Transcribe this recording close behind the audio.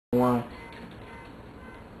1,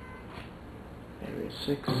 area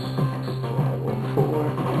 6, 1204.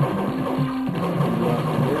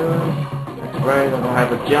 That's right, I don't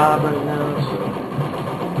have a job right now, so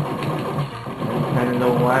I kind of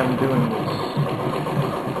know why I'm doing this.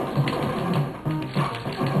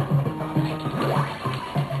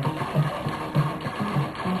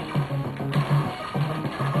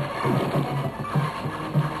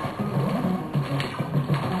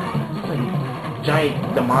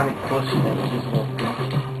 Giant demonic pussy that just walked in.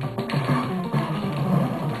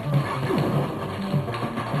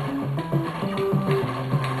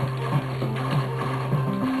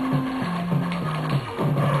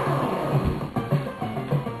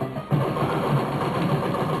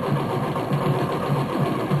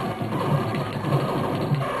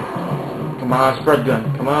 Come on, spread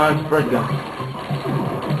gun. Come on, spread gun.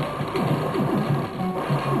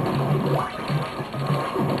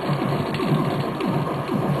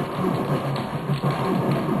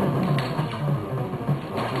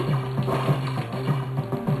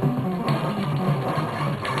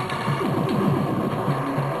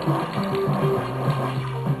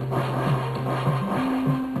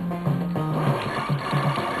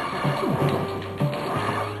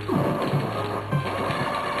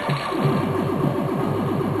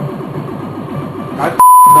 My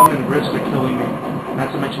thumb and wrist are killing me.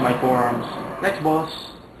 Not to mention my forearms. Next boss.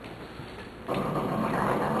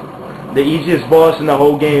 The easiest boss in the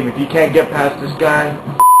whole game. If you can't get past this guy,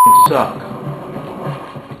 you suck.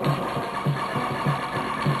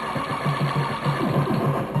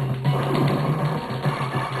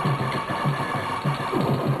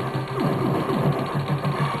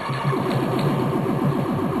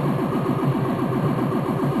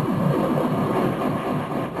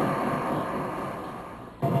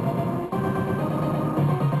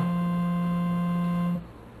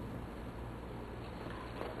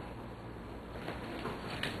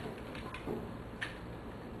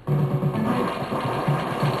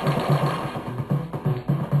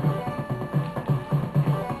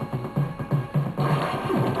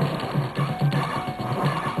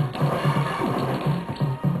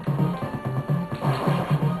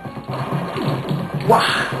 Wow.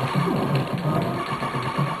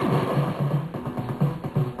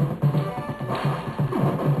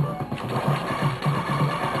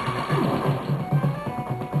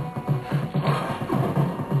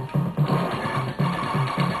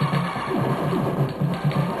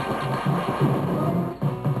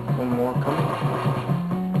 One more coming.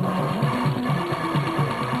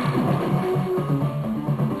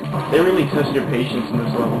 They really test your patience in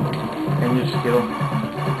this level and your skill.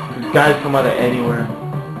 These guys come out of anywhere.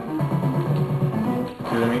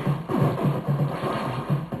 See what I mean?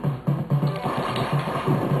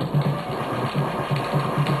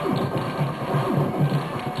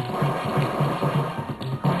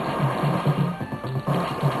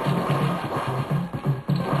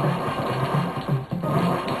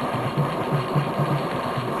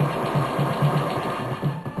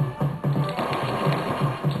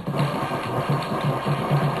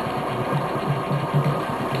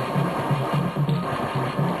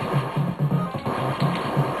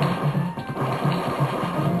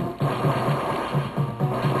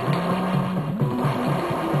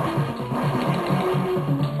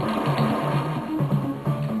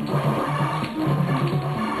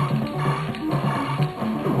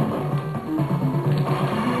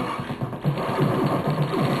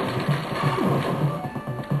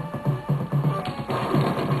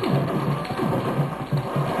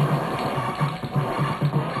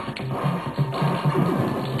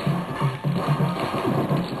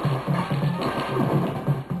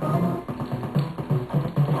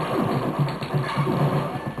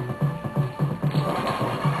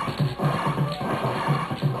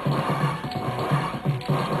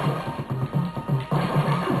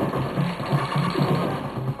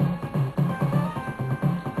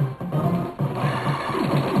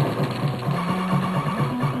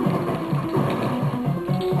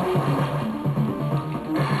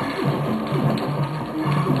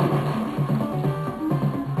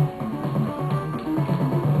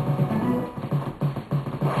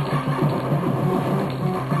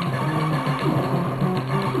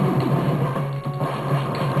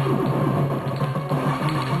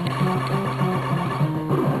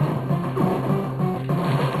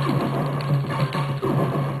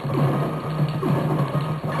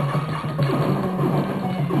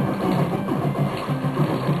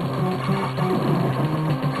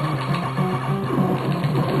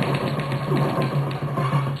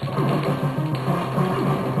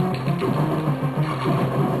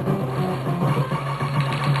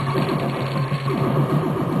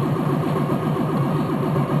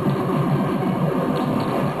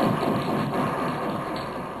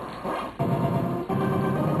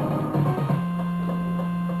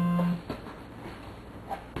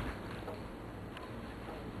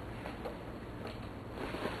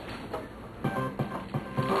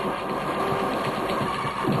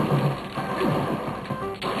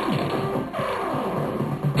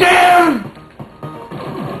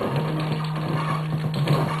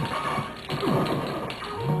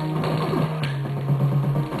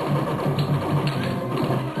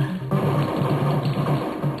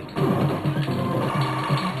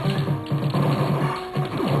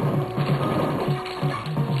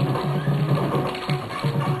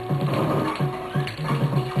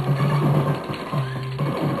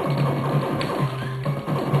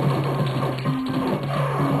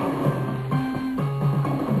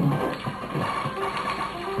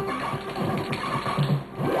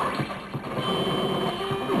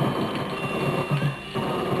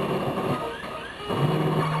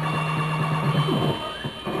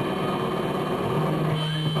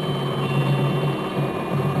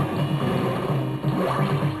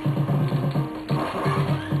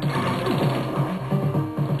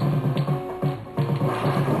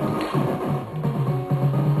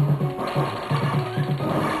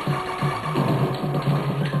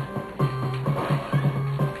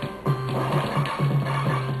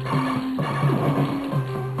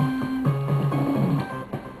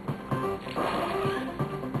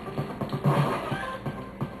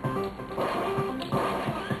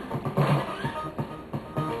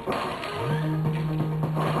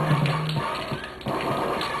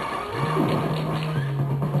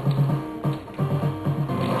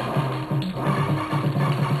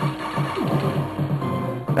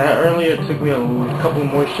 That earlier took me a couple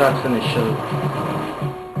more shots than it should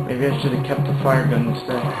have. Maybe I should have kept the fire gun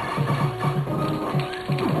instead.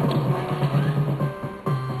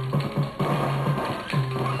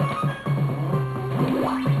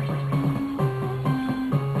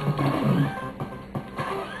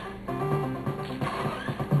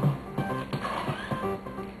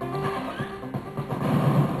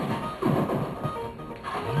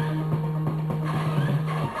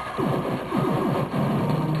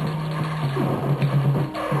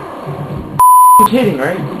 Kidding,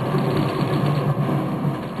 right?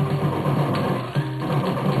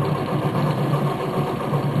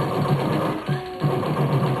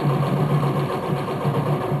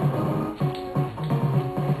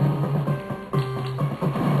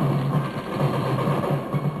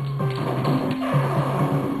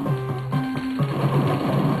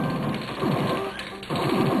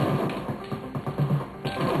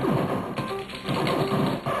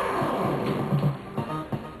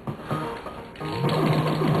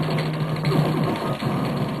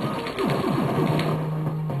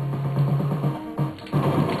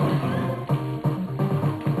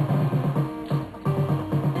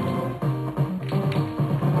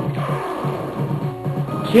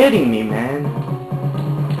 Kidding me, man.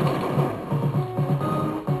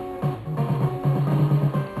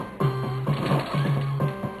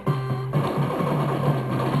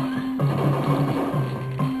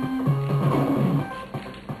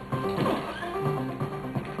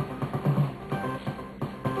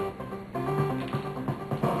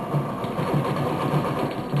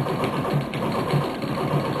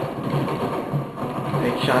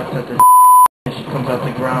 Take shots at the as she comes out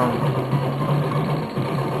the ground.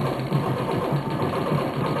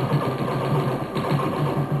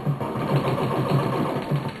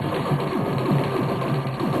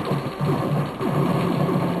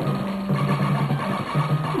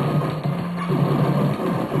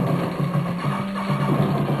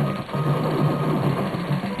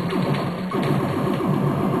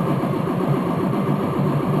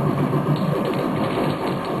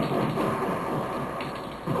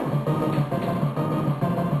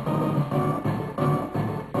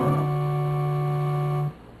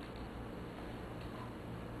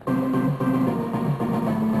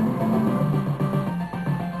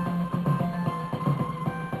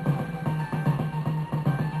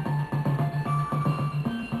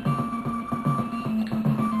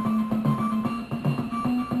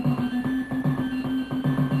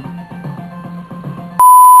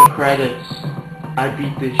 Credits. I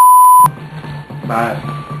beat this.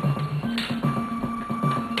 Bye.